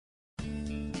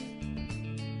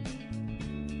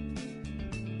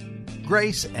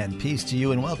Grace and peace to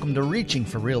you, and welcome to Reaching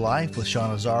for Real Life with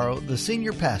Sean Azzaro, the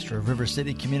senior pastor of River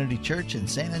City Community Church in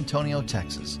San Antonio,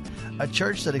 Texas. A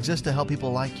church that exists to help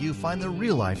people like you find the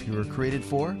real life you were created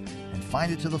for and find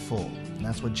it to the full. And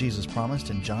that's what Jesus promised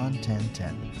in John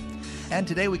 10:10. And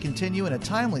today we continue in a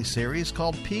timely series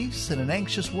called Peace in an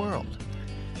Anxious World.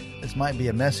 This might be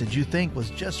a message you think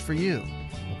was just for you.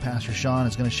 Well, Pastor Sean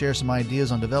is going to share some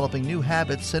ideas on developing new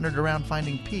habits centered around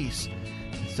finding peace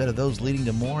instead of those leading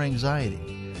to more anxiety.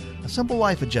 A simple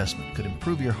life adjustment could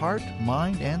improve your heart,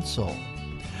 mind, and soul.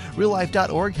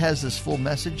 RealLife.org has this full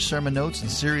message, sermon notes,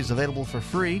 and series available for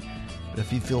free. But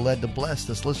if you feel led to bless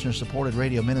this listener-supported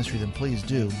radio ministry, then please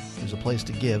do. There's a place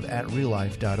to give at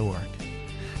RealLife.org.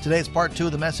 Today it's part 2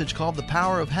 of the message called The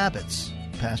Power of Habits.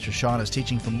 Pastor Sean is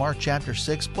teaching from Mark chapter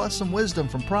 6, plus some wisdom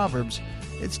from Proverbs.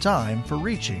 It's time for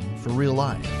Reaching for Real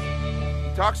Life.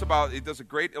 He does a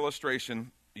great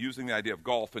illustration using the idea of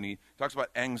golf, and he talks about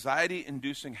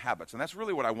anxiety-inducing habits. And that's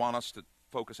really what I want us to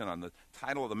focus in on. The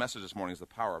title of the message this morning is The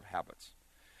Power of Habits.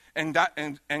 And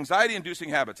anxiety-inducing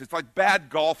habits, it's like bad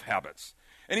golf habits.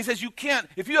 And he says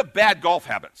if you have bad golf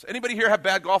habits, anybody here have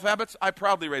bad golf habits? I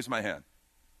proudly raise my hand.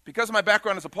 Because of my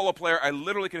background as a polo player, I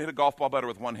literally can hit a golf ball better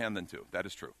with one hand than two. That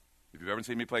is true. If you've ever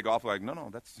seen me play golf, like, no,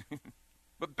 that's...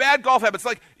 But bad golf habits,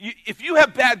 if you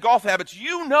have bad golf habits,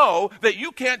 you know that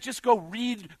you can't just go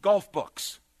read golf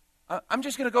books. I'm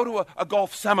just going to go to a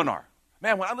golf seminar.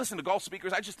 Man, when I listen to golf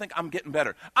speakers, I just think I'm getting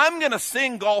better. I'm going to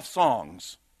sing golf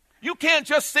songs. You can't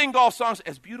just sing golf songs,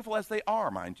 as beautiful as they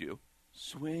are, mind you.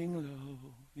 Swing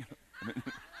low.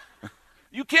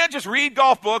 You can't just read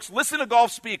golf books, listen to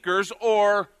golf speakers,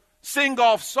 or sing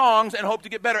golf songs and hope to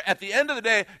get better. At the end of the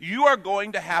day, you are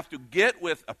going to have to get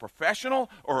with a professional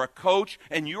or a coach,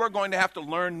 and you are going to have to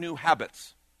learn new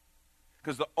habits.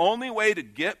 Because the only way to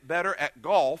get better at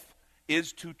golf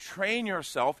is to train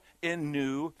yourself in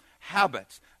new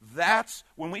habits. That's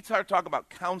when we start talking about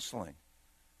counseling.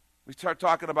 We start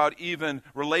talking about even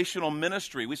relational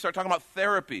ministry. We start talking about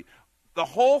therapy. The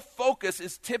whole focus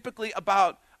is typically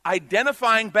about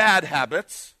identifying bad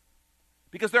habits,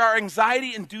 because there are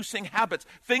anxiety-inducing habits,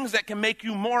 things that can make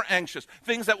you more anxious,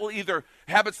 things that will there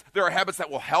are habits that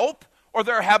will help, or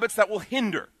there are habits that will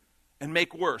hinder and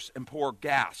make worse and pour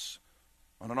gas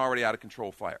on an already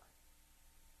out-of-control fire.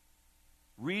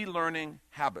 Relearning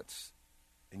habits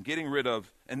and getting rid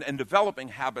of and developing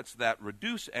habits that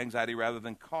reduce anxiety rather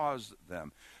than cause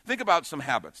them. Think about some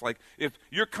habits. Like if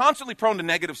you're constantly prone to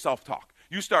negative self-talk,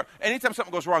 anytime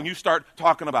something goes wrong, you start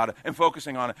talking about it and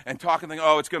focusing on it and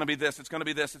it's going to be this, it's going to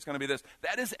be this, it's going to be this.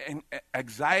 That is an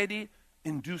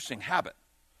anxiety-inducing habit.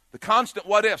 The constant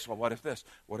what ifs, well, what if this,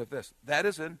 what if this? That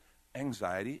is an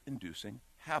anxiety-inducing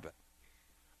habit.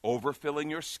 Overfilling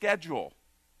your schedule,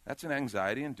 that's an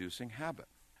anxiety-inducing habit.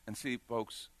 And see,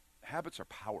 folks, habits are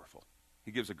powerful.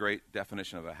 He gives a great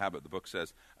definition of a habit. The book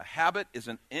says, a habit is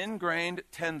an ingrained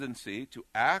tendency to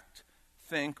act,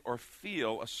 think, or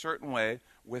feel a certain way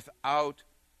without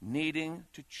needing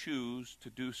to choose to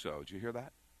do so. Did you hear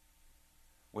that?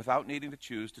 Without needing to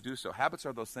choose to do so. Habits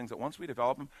are those things that once we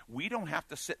develop them, we don't have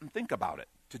to sit and think about it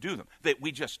to do them. That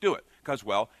we just do it because,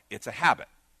 it's a habit.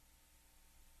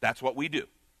 That's what we do.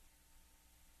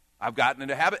 I've gotten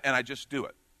into a habit and I just do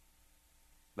it.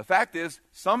 The fact is,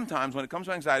 sometimes when it comes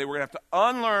to anxiety, we're going to have to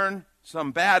unlearn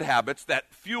some bad habits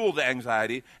that fuel the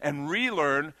anxiety and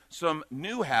relearn some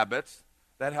new habits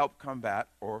that help combat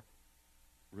or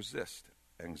resist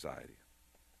anxiety.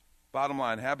 Bottom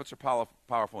line, habits are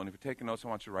powerful, and if you're taking notes, I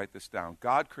want you to write this down.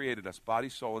 God created us, body,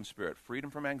 soul, and spirit.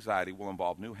 Freedom from anxiety will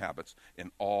involve new habits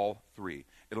in all three.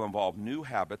 It'll involve new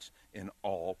habits in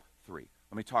all three.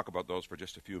 Let me talk about those for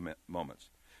just a few moments.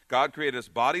 God created us,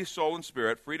 body, soul, and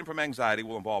spirit. Freedom from anxiety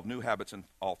will involve new habits in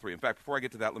all three. In fact, before I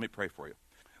get to that, let me pray for you.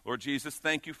 Lord Jesus,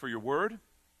 thank you for your word.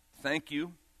 Thank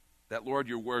you that, Lord,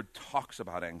 your word talks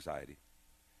about anxiety.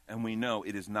 And we know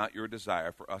it is not your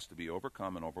desire for us to be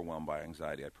overcome and overwhelmed by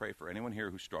anxiety. I pray for anyone here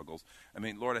who struggles.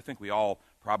 Lord, I think we all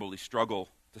probably struggle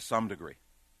to some degree.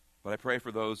 But I pray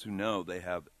for those who know they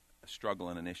have a struggle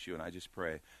and an issue, and I just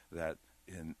pray that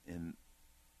in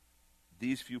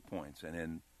these few points and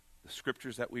in the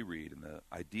scriptures that we read and the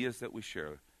ideas that we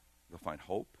share, they'll find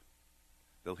hope,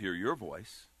 they'll hear your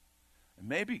voice, and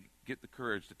maybe get the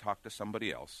courage to talk to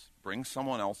somebody else, bring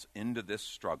someone else into this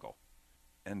struggle,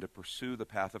 and to pursue the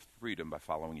path of freedom by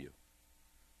following you.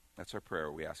 That's our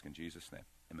prayer we ask in Jesus' name.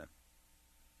 Amen.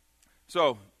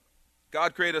 So,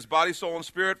 God created us body, soul, and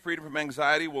spirit. Freedom from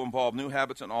anxiety will involve new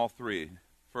habits in all three.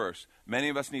 First, many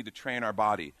of us need to train our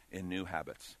body in new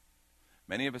habits.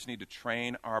 Many of us need to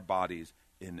train our bodies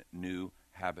in new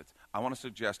habits. I want to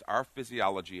suggest our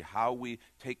physiology, how we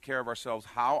take care of ourselves,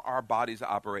 how our bodies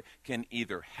operate, can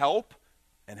either help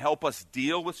and help us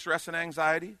deal with stress and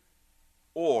anxiety,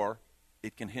 or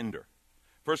it can hinder.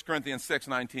 1 Corinthians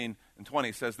 6:19 and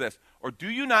 20 says this, "Or do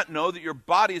you not know that your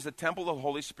body is a temple of the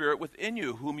Holy Spirit within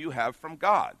you, whom you have from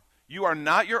God? You are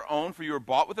not your own, for you were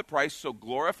bought with a price, so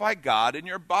glorify God in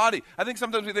your body." I think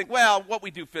sometimes we think, well, what we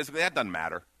do physically, that doesn't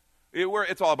matter.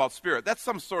 It's all about spirit. That's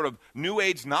some sort of New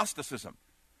Age Gnosticism.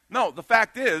 No, the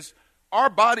fact is, our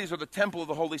bodies are the temple of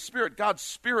the Holy Spirit. God's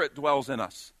Spirit dwells in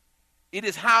us. It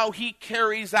is how he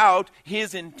carries out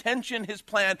his intention, his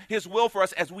plan, his will for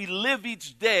us as we live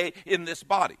each day in this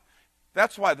body.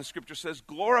 That's why the scripture says,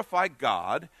 glorify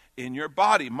God in your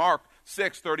body. Mark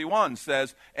 6:31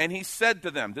 says, "And he said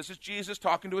to them," this is Jesus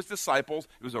talking to his disciples,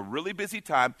 it was a really busy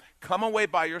time, "Come away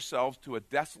by yourselves to a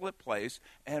desolate place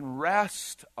and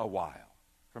rest a while.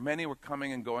 For many were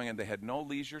coming and going, and they had no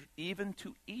leisure even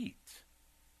to eat."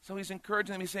 So he's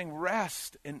encouraging them. He's saying,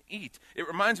 rest and eat. It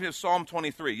reminds me of Psalm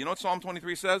 23. You know what Psalm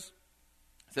 23 says?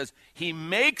 It says, "He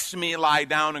makes me lie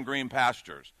down in green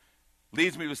pastures.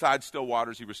 Leads me beside still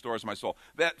waters. He restores my soul."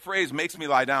 That phrase, "makes me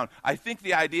lie down," I think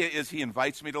the idea is he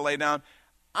invites me to lay down.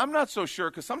 I'm not so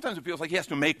sure, because sometimes it feels like he has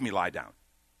to make me lie down.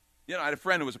 You know, I had a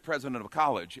friend who was a president of a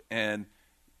college, and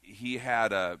he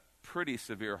had a pretty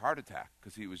severe heart attack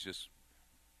because he was just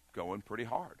going pretty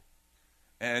hard.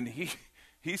 And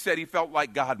he said he felt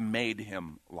like God made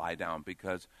him lie down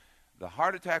because the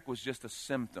heart attack was just a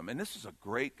symptom. And this is a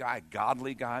great guy,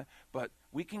 godly guy, but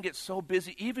we can get so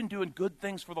busy even doing good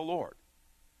things for the Lord.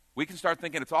 We can start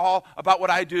thinking it's all about what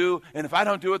I do, and if I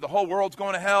don't do it, the whole world's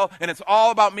going to hell, and it's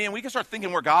all about me. And we can start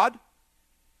thinking we're God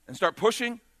and start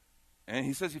pushing. And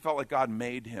he says he felt like God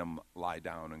made him lie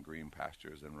down in green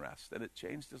pastures and rest, and it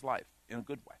changed his life in a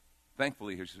good way.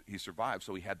 Thankfully, he survived,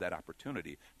 so he had that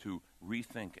opportunity to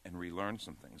rethink and relearn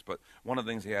some things. But one of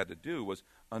the things he had to do was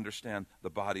understand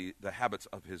the habits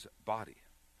of his body.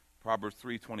 Proverbs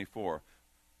 3:24,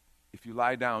 "If you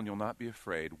lie down, you'll not be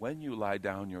afraid. When you lie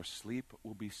down, your sleep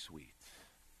will be sweet."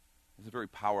 It's a very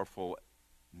powerful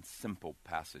and simple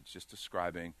passage just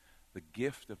describing the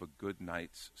gift of a good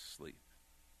night's sleep.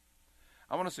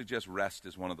 I want to suggest rest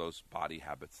is one of those body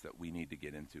habits that we need to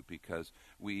get into because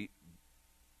we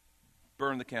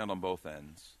burn the candle on both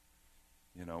ends.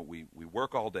 You know, we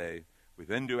work all day. We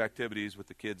then do activities with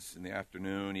the kids in the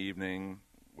afternoon, evening,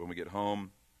 when we get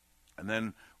home. And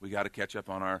then we got to catch up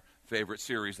on our favorite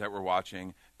series that we're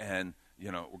watching. And,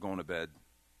 you know, we're going to bed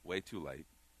way too late,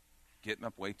 getting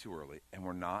up way too early, and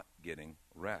we're not getting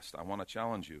rest. I want to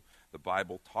challenge you. The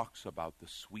Bible talks about the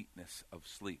sweetness of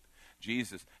sleep.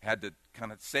 Jesus had to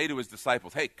kind of say to his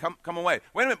disciples, "Hey, come away."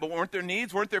 Wait a minute, but weren't there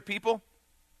needs? Weren't there people?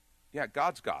 Yeah,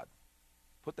 God's God.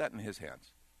 Put that in his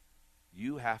hands.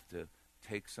 You have to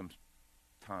take some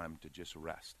time to just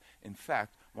rest. In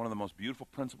fact, one of the most beautiful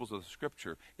principles of the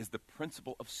Scripture is the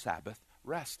principle of Sabbath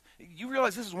rest. You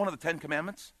realize this is one of the 10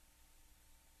 Commandments?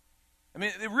 I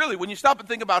mean, really, when you stop and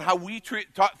think about how we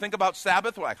think about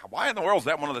Sabbath, we're like, why in the world is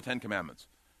that one of the 10 Commandments?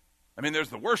 I mean,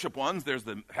 there's the worship ones. There's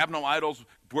the have no idols,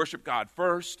 worship God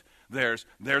first. There's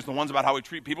the ones about how we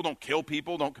treat people, don't kill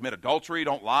people, don't commit adultery,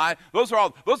 don't lie. Those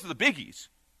are the biggies.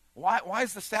 Why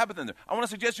is the Sabbath in there? I want to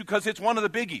suggest you because it's one of the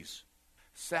biggies.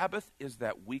 Sabbath is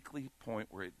that weekly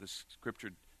point where the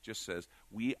Scripture just says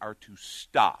we are to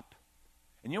stop.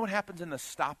 And you know what happens in the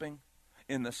stopping?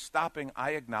 In the stopping,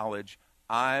 I acknowledge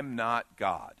I'm not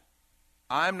God.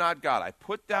 I'm not God. I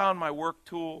put down my work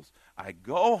tools, I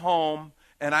go home,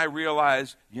 and I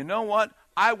realize, you know what?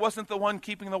 I wasn't the one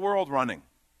keeping the world running.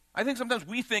 I think sometimes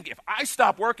we think if I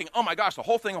stop working, oh my gosh, the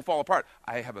whole thing will fall apart.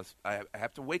 I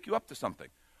have to wake you up to something.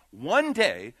 One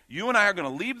day, you and I are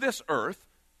going to leave this earth,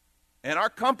 and our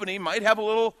company might have a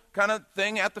little kind of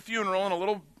thing at the funeral and a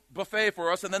little buffet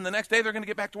for us, and then the next day they're going to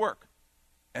get back to work.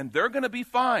 And they're going to be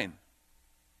fine.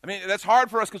 I mean, that's hard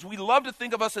for us because we love to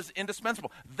think of us as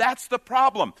indispensable. That's the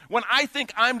problem. When I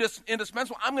think I'm just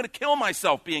indispensable, I'm going to kill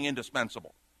myself being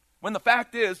indispensable. When the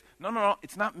fact is, no,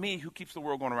 it's not me who keeps the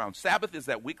world going around. Sabbath is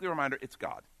that weekly reminder, it's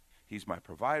God. He's my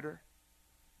provider.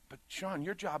 But Sean,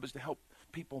 your job is to help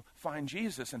people find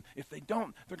Jesus, and if they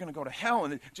don't, they're going to go to hell,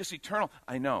 and it's just eternal.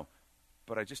 I know,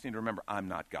 but I just need to remember I'm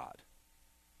not God.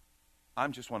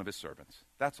 I'm just one of his servants.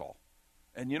 That's all.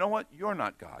 And you know what? You're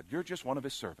not God. You're just one of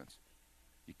his servants.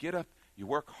 You get up, you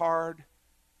work hard,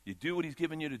 you do what he's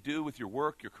given you to do with your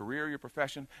work, your career, your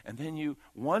profession, and then you,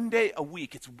 one day a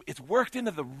week, it's worked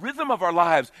into the rhythm of our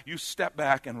lives, you step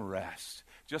back and rest,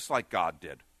 just like God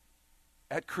did.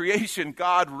 At creation,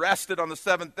 God rested on the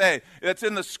seventh day. It's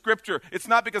in the Scripture. It's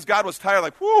not because God was tired,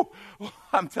 like, whoo,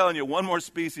 I'm telling you, one more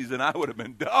species and I would have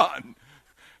been done.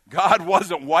 God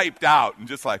wasn't wiped out and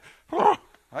just like, oh,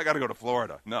 I got to go to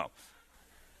Florida. No.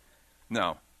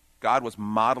 God was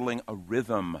modeling a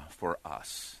rhythm for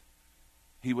us.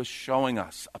 He was showing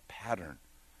us a pattern.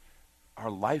 Our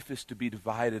life is to be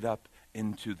divided up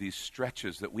into these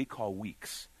stretches that we call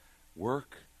weeks.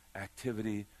 Work,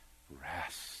 activity,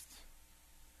 rest.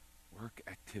 Work,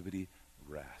 activity,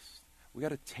 rest. We got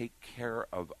to take care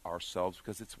of ourselves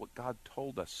because it's what God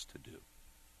told us to do.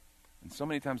 And so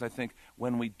many times I think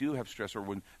when we do have stress or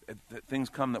when things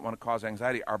come that want to cause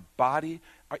anxiety, our body,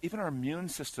 even our immune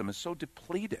system is so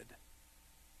depleted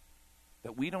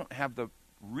that we don't have the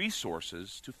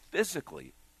resources to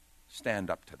physically stand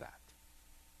up to that.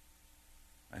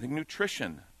 I think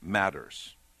nutrition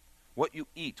matters. What you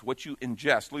eat, what you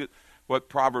ingest. Look at what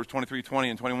Proverbs 23:20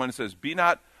 and 21 says. Be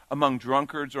not among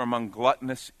drunkards or among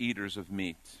gluttonous eaters of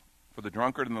meat. For the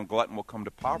drunkard and the glutton will come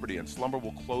to poverty, and slumber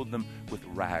will clothe them with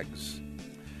rags.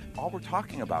 All we're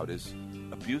talking about is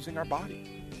abusing our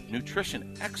body.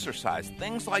 Nutrition, exercise,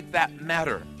 things like that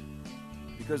matter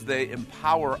because they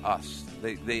empower us.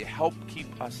 They help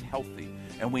keep us healthy.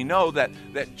 And we know that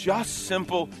just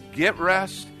simple get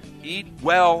rest, eat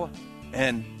well,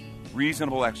 and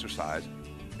reasonable exercise,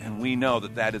 and we know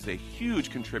that is a huge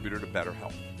contributor to better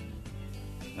health.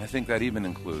 And I think that even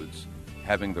includes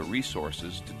having the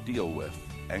resources to deal with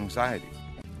anxiety.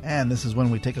 And this is when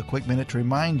we take a quick minute to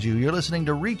remind you you're listening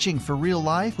to Reaching for Real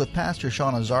Life with Pastor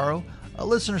Sean Azzaro, a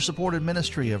listener-supported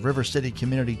ministry of River City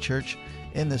Community Church,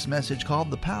 in this message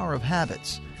called The Power of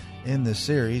Habits. In this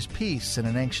series, Peace in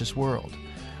an Anxious World,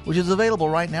 which is available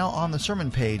right now on the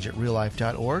sermon page at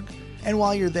reallife.org. And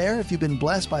while you're there, if you've been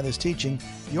blessed by this teaching,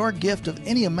 your gift of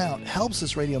any amount helps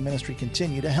this radio ministry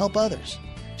continue to help others.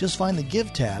 Just find the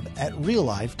Give tab at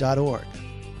reallife.org.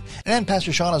 And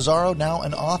Pastor Sean Azzaro, now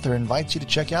an author, invites you to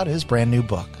check out his brand new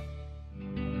book.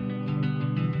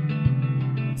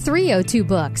 302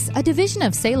 Books, a division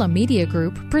of Salem Media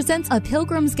Group, presents A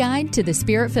Pilgrim's Guide to the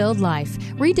Spirit-Filled Life,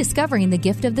 Rediscovering the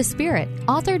Gift of the Spirit,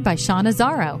 authored by Sean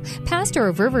Azzaro, pastor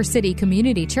of River City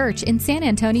Community Church in San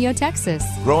Antonio, Texas.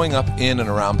 Growing up in and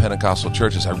around Pentecostal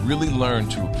churches, I really learned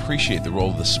to appreciate the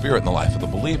role of the Spirit in the life of the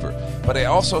believer. But I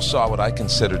also saw what I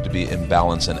considered to be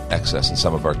imbalance and excess in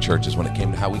some of our churches when it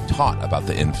came to how we taught about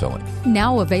the infilling.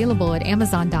 Now available at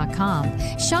Amazon.com,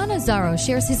 Sean Azzaro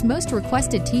shares his most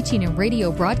requested teaching and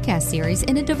radio broadcast series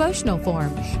in a devotional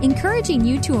form, encouraging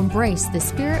you to embrace the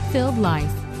Spirit-filled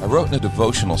life. I wrote in a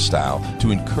devotional style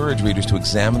to encourage readers to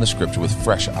examine the Scripture with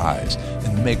fresh eyes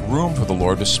and make room for the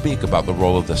Lord to speak about the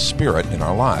role of the Spirit in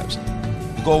our lives.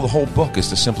 The goal of the whole book is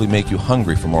to simply make you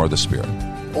hungry for more of the Spirit.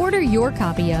 Order your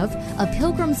copy of A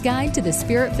Pilgrim's Guide to the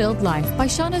Spirit-Filled Life by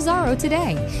Sean Azzaro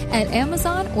today at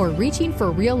Amazon or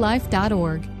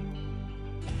reachingforreallife.org.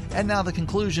 And now the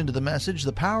conclusion to the message,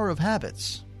 The Power of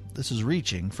Habits. This is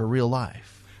Reaching for Real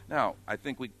Life. Now, I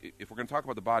think if we're going to talk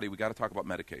about the body, we got to talk about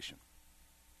medication.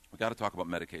 We got to talk about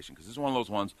medication because this is one of those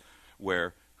ones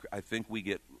where I think we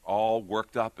get all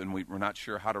worked up and we're not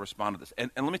sure how to respond to this.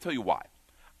 And let me tell you why.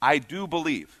 I do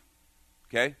believe,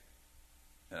 okay,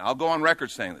 and I'll go on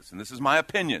record saying this, and this is my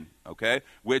opinion, okay,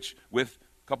 which with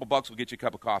a couple bucks will get you a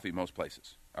cup of coffee most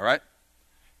places, all right?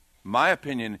 My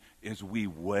opinion is we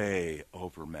way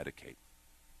over-medicate,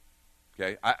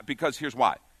 okay, because here's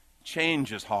why.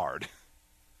 Change is hard.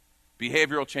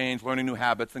 Behavioral change, learning new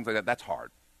habits, things like that, that's hard.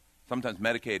 Sometimes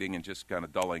medicating and just kind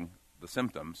of dulling the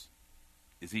symptoms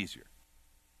is easier.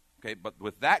 Okay, but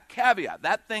with that caveat,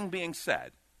 that thing being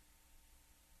said,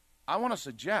 I want to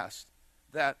suggest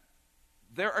that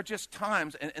there are just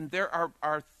times and there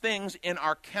are things in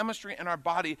our chemistry and our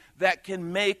body that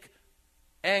can make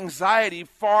anxiety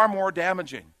far more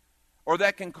damaging, or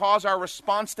that can cause our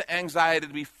response to anxiety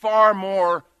to be far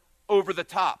more over the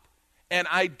top. And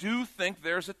I do think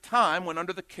there's a time when,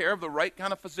 under the care of the right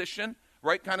kind of physician,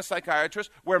 right kind of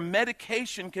psychiatrist, where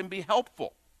medication can be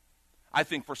helpful. I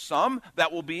think for some,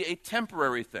 that will be a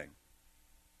temporary thing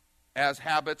as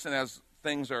habits and as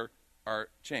things are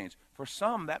changed. For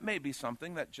some, that may be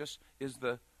something that just is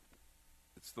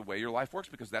it's the way your life works,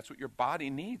 because that's what your body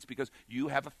needs, because you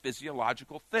have a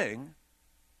physiological thing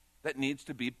that needs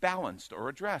to be balanced or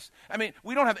addressed. I mean,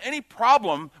 we don't have any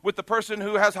problem with the person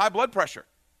who has high blood pressure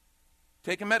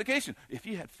taking medication. If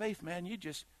you had faith, man, you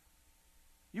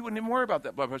wouldn't even worry about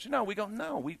that blood pressure. No, we go,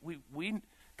 no. We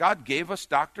God gave us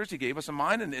doctors. He gave us a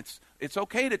mind, and it's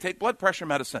okay to take blood pressure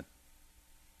medicine.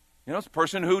 You know, it's a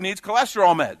person who needs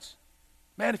cholesterol meds.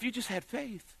 Man, if you just had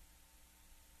faith.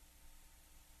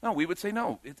 No, we would say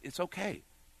no, it's okay.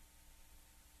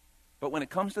 But when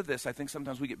it comes to this, I think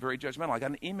sometimes we get very judgmental. I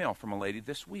got an email from a lady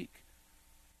this week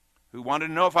who wanted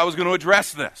to know if I was going to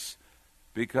address this.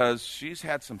 because she's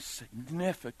had some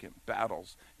significant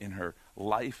battles in her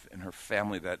life and her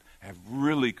family that have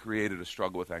really created a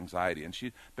struggle with anxiety, and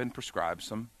she's been prescribed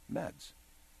some meds.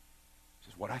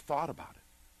 This is what I thought about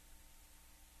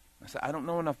it. I said, I don't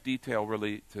know enough detail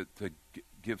really to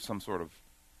give some sort of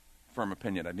firm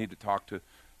opinion. I need to talk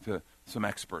to some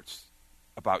experts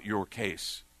about your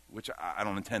case, which I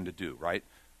don't intend to do, right?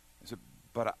 I said,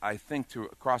 but I think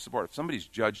across the board, if somebody's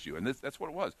judged you, and that's what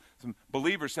it was. Some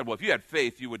believers said, well, if you had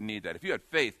faith, you wouldn't need that. If you had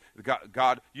faith,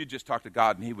 God, you'd just talk to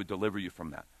God and he would deliver you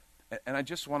from that. And I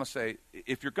just want to say,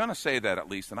 if you're going to say that at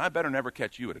least, then I better never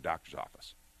catch you at a doctor's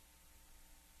office.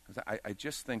 Because I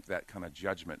just think that kind of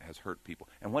judgment has hurt people.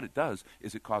 And what it does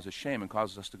is it causes shame and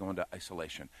causes us to go into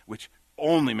isolation, which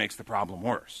only makes the problem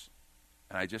worse.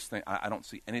 And I just think, I don't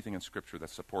see anything in Scripture that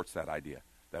supports that idea,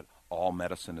 that all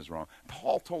medicine is wrong.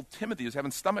 Paul told Timothy, who's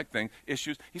having stomach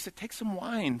issues, he said, take some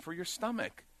wine for your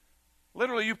stomach.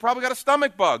 Literally, you've probably got a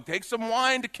stomach bug. Take some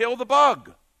wine to kill the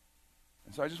bug.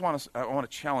 And so I want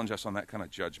to challenge us on that kind of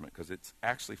judgment, because it's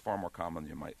actually far more common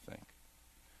than you might think.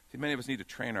 See, many of us need to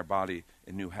train our body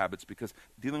in new habits, because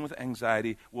dealing with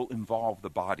anxiety will involve the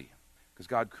body, because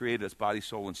God created us body,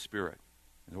 soul, and spirit.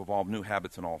 It will involve new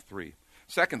habits in all three.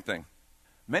 Second thing,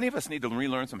 many of us need to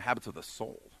relearn some habits of the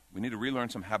soul. We need to relearn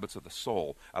some habits of the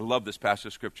soul. I love this passage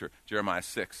of Scripture, Jeremiah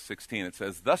 6:16. It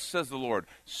says, thus says the Lord,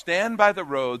 stand by the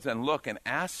roads and look and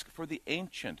ask for the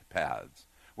ancient paths,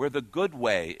 where the good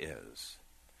way is,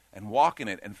 and walk in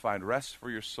it and find rest for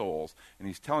your souls. And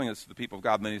he's telling us to the people of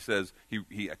God, and then he says,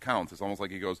 he accounts. It's almost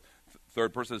like he goes,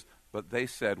 third person says, but they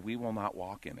said, we will not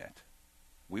walk in it.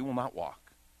 We will not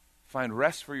walk. Find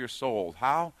rest for your souls.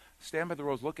 How? Stand by the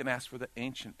roads, look and ask for the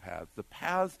ancient paths, the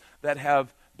paths that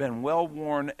have been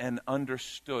well-worn and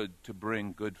understood to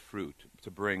bring good fruit, to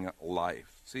bring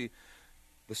life. See,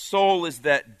 the soul is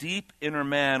that deep inner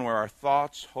man where our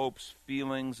thoughts, hopes,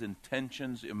 feelings,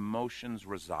 intentions, emotions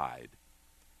reside.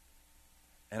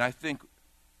 And I think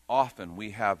often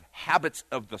we have habits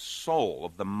of the soul,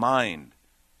 of the mind,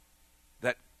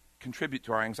 that contribute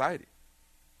to our anxiety.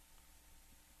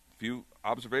 Few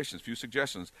observations, few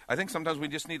suggestions. I think sometimes we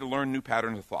just need to learn new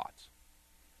patterns of thoughts.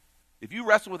 If you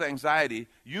wrestle with anxiety,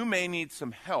 you may need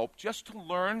some help just to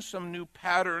learn some new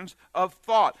patterns of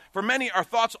thought. For many, our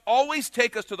thoughts always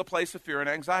take us to the place of fear and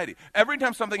anxiety. Every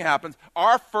time something happens,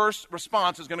 our first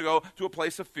response is going to go to a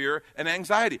place of fear and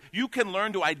anxiety. You can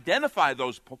learn to identify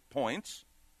those points,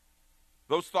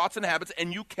 those thoughts and habits,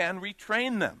 and you can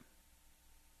retrain them.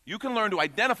 You can learn to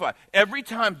identify. Every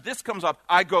time this comes up,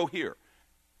 I go here.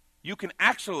 You can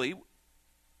actually,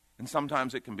 and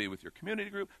sometimes it can be with your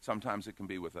community group, sometimes it can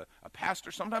be with a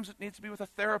pastor, sometimes it needs to be with a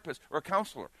therapist or a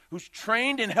counselor who's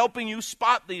trained in helping you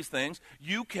spot these things.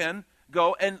 You can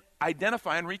go and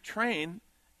identify and retrain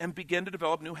and begin to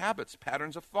develop new habits,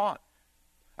 patterns of thought.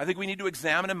 I think we need to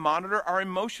examine and monitor our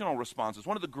emotional responses.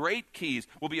 One of the great keys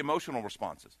will be emotional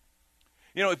responses.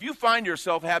 You know, if you find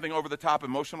yourself having over-the-top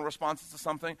emotional responses to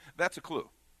something, that's a clue.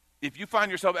 If you find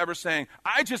yourself ever saying,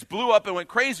 I just blew up and went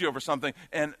crazy over something,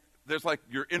 and there's like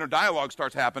your inner dialogue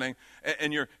starts happening,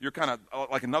 and you're kind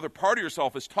of like another part of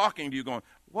yourself is talking to you going,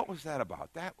 what was that about?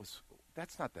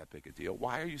 That's not that big a deal.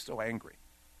 Why are you so angry?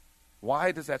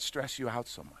 Why does that stress you out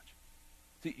so much?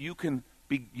 See, you can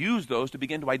use those to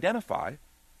begin to identify,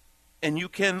 and you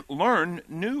can learn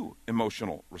new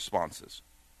emotional responses,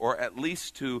 or at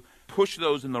least to push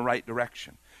those in the right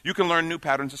direction. You can learn new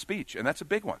patterns of speech, and that's a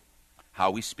big one. How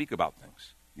we speak about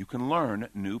things. You can learn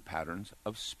new patterns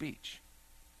of speech.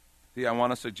 See, I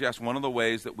want to suggest one of the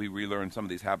ways that we relearn some of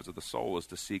these habits of the soul is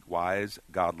to seek wise,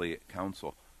 godly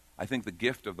counsel. I think the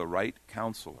gift of the right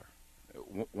counselor,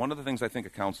 one of the things I think a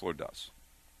counselor does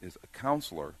is a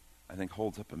counselor, I think,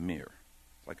 holds up a mirror.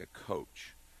 It's like a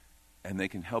coach. And they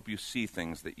can help you see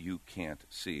things that you can't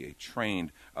see, a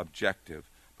trained, objective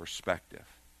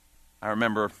perspective. I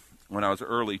remember when I was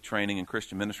early training in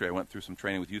Christian ministry, I went through some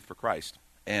training with Youth for Christ.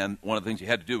 And one of the things you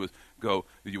had to do was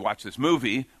you watch this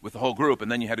movie with the whole group,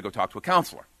 and then you had to go talk to a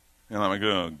counselor. And I'm like,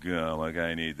 oh, God, like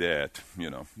I need that.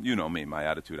 You know me, my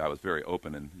attitude. I was very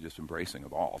open and just embracing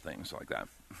of all things like that.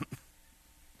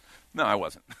 No, I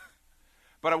wasn't.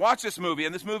 But I watched this movie,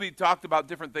 and this movie talked about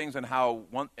different things and how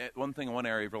one thing in one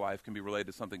area of your life can be related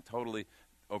to something totally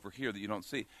over here that you don't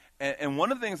see. And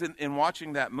one of the things in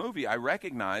watching that movie, I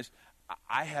recognized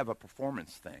I have a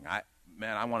performance thing. I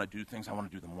want to do things. I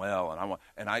want to do them well,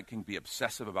 and I can be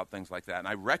obsessive about things like that. And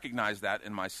I recognize that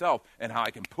in myself and how I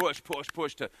can push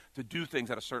to do things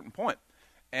at a certain point.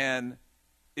 And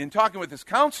in talking with this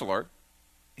counselor,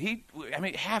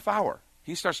 half hour,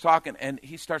 he starts talking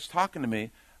to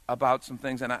me about some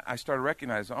things, and I started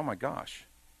recognizing, oh my gosh.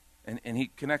 And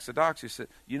he connects the dots. He said,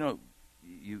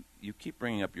 you keep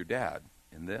bringing up your dad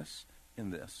in this,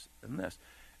 in this, in this.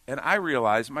 And I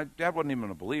realized my dad wasn't even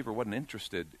a believer, wasn't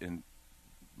interested in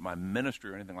my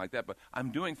ministry or anything like that, but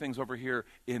I'm doing things over here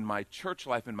in my church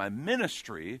life, in my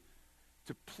ministry,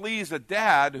 to please a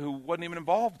dad who wasn't even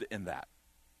involved in that.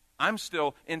 I'm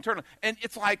still internal. And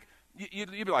it's like, you'd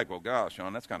be like, well, gosh,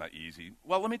 Sean, that's kind of easy.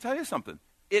 Well, let me tell you something.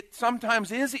 It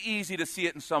sometimes is easy to see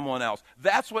it in someone else.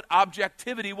 That's what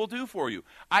objectivity will do for you.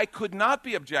 I could not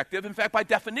be objective. In fact, by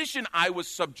definition, I was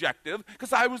subjective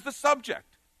because I was the subject.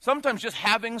 Sometimes just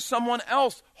having someone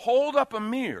else hold up a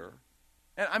mirror,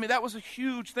 and I mean, that was a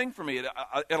huge thing for me. It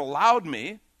allowed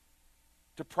me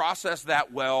to process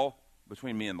that well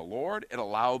between me and the Lord. It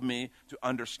allowed me to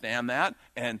understand that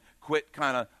and quit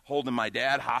kind of holding my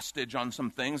dad hostage on some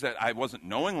things that I wasn't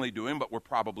knowingly doing but were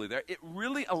probably there. It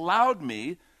really allowed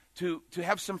me to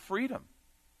have some freedom.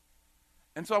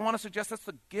 And so I want to suggest that's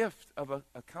the gift of a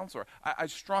counselor. I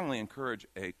strongly encourage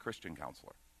a Christian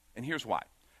counselor. And here's why.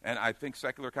 And I think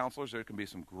secular counselors, there can be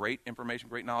some great information,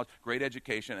 great knowledge, great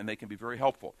education, and they can be very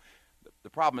helpful. The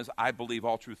problem is I believe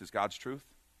all truth is God's truth.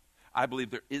 I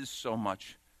believe there is so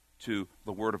much to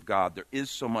the Word of God. There is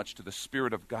so much to the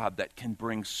Spirit of God that can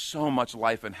bring so much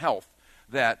life and health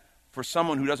that for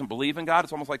someone who doesn't believe in God,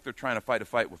 it's almost like they're trying to fight a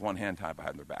fight with one hand tied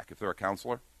behind their back. If they're a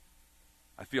counselor,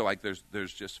 I feel like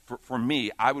there's just, for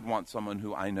me, I would want someone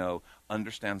who I know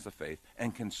understands the faith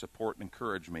and can support and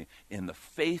encourage me in the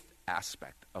faith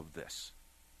aspect of this.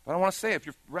 But I want to say, if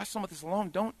you're wrestling with this alone,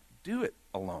 don't do it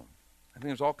alone. I think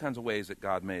there's all kinds of ways that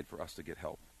God made for us to get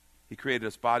help. He created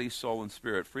us body, soul, and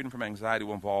spirit. Freedom from anxiety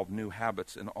will involve new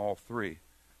habits in all three.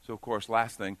 So, of course,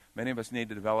 last thing, many of us need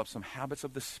to develop some habits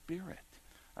of the Spirit.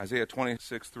 Isaiah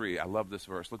 26:3, I love this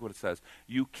verse. Look what it says.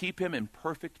 You keep him in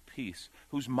perfect peace,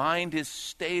 whose mind is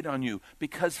stayed on you,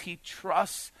 because he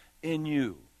trusts in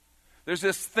you. There's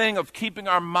this thing of keeping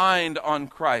our mind on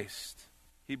Christ.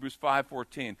 Hebrews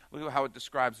 5:14, look at how it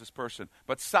describes this person.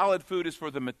 But solid food is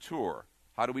for the mature.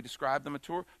 How do we describe the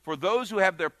mature? For those who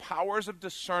have their powers of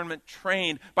discernment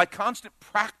trained by constant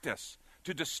practice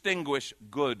to distinguish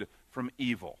good from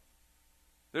evil.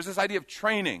 There's this idea of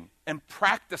training and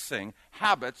practicing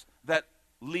habits that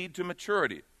lead to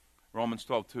maturity. Romans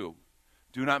 12:2.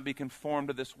 Do not be conformed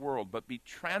to this world, but be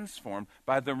transformed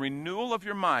by the renewal of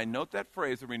your mind. Note that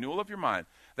phrase, the renewal of your mind,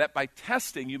 that by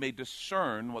testing you may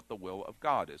discern what the will of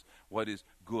God is, what is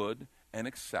good and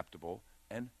acceptable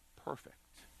and perfect.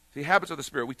 See, habits of the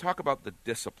Spirit, we talk about the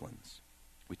disciplines.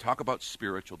 We talk about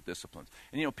spiritual disciplines.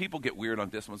 And, people get weird on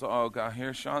disciplines. Oh, God,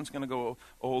 here Sean's going to go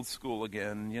old school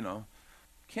again,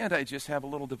 Can't I just have a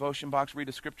little devotion box, read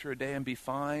a scripture a day and be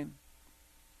fine?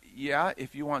 Yeah,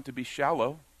 if you want to be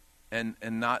shallow and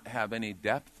not have any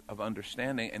depth of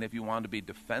understanding, and if you want to be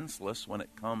defenseless when it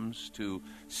comes to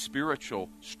spiritual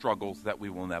struggles that we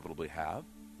will inevitably have.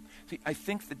 See, I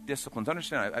think the disciplines,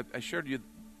 understand, I shared you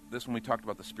this when we talked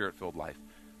about the Spirit-filled life.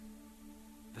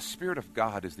 The Spirit of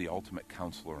God is the ultimate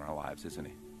counselor in our lives, isn't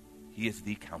he? He is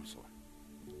the counselor.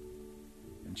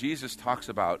 And Jesus talks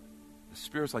about the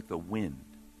Spirit's like the wind,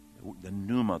 the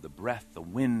pneuma, the breath, the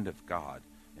wind of God.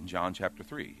 In John chapter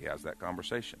 3, he has that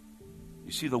conversation.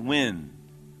 You see the wind,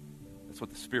 that's what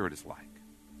the Spirit is like.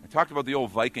 I talked about the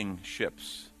old Viking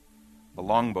ships, the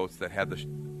longboats that had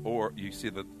you see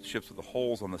the ships with the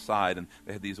holes on the side, and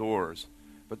they had these oars,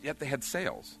 but yet they had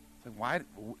sails. It's like, why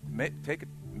take it,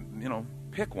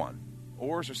 pick one,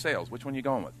 oars or sails, which one are you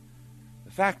going with?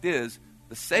 The fact is,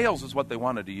 the sails is what they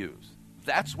wanted to use.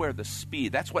 That's where the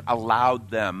speed, that's what allowed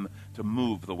them to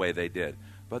move the way they did.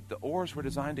 But the oars were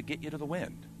designed to get you to the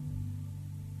wind.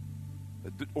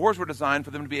 The oars were designed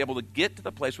for them to be able to get to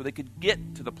the place where they could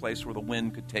get to the place where the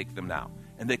wind could take them now,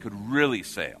 and they could really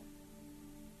sail.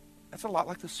 That's a lot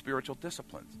like the spiritual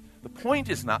disciplines. The point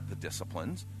is not the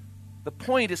disciplines. The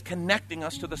point is connecting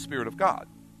us to the Spirit of God.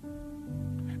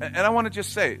 And I want to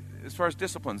just say, as far as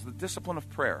disciplines, the discipline of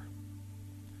prayer.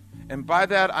 And by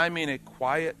that, I mean a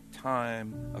quiet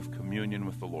time of communion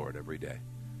with the Lord every day.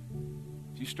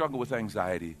 If you struggle with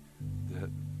anxiety,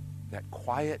 that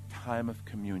quiet time of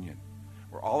communion,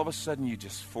 where all of a sudden you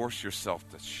just force yourself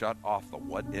to shut off the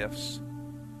what-ifs,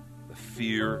 the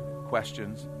fear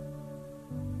questions.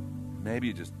 Maybe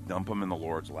you just dump them in the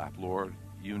Lord's lap. Lord,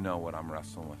 you know what I'm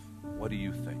wrestling with. What do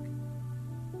you think?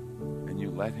 And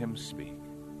you let him speak.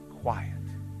 Quiet.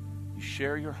 You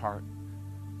share your heart,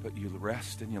 but you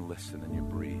rest and you listen and you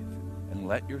breathe. And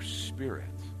let your spirit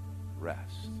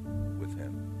rest with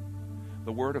him.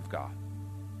 The Word of God.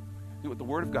 What the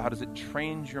Word of God is, it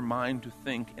trains your mind to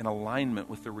think in alignment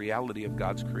with the reality of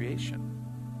God's creation.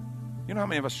 You know how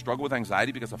many of us struggle with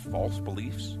anxiety because of false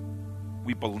beliefs?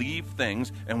 We believe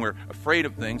things, and we're afraid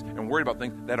of things, and worried about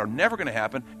things that are never going to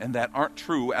happen and that aren't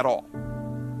true at all.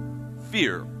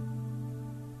 Fear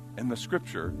in the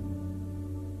Scripture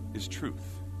is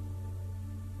truth.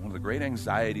 One of the great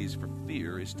anxieties for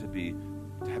fear is to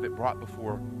have it brought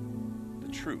before the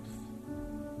truth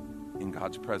in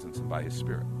God's presence and by His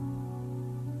Spirit.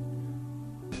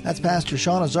 That's Pastor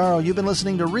Sean Azzaro. You've been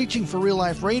listening to Reaching for Real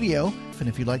Life Radio. And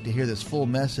if you'd like to hear this full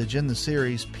message in the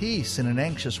series, Peace in an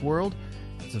Anxious World,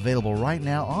 it's available right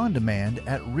now on demand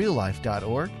at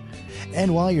reallife.org.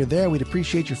 And while you're there, we'd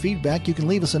appreciate your feedback. You can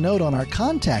leave us a note on our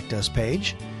Contact Us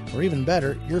page. Or even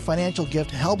better, your financial gift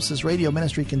helps this radio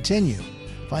ministry continue.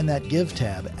 Find that Give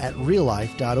tab at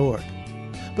reallife.org.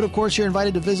 But of course, you're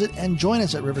invited to visit and join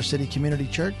us at River City Community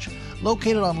Church,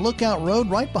 located on Lookout Road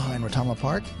right behind Retama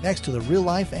Park, next to the Real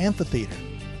Life Amphitheater.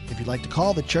 If you'd like to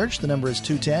call the church, the number is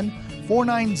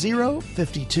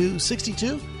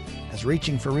 210-490-5262. As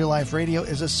Reaching for Real Life Radio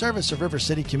is a service of River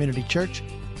City Community Church.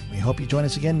 We hope you join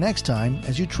us again next time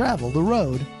as you travel the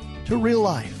road to real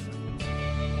life.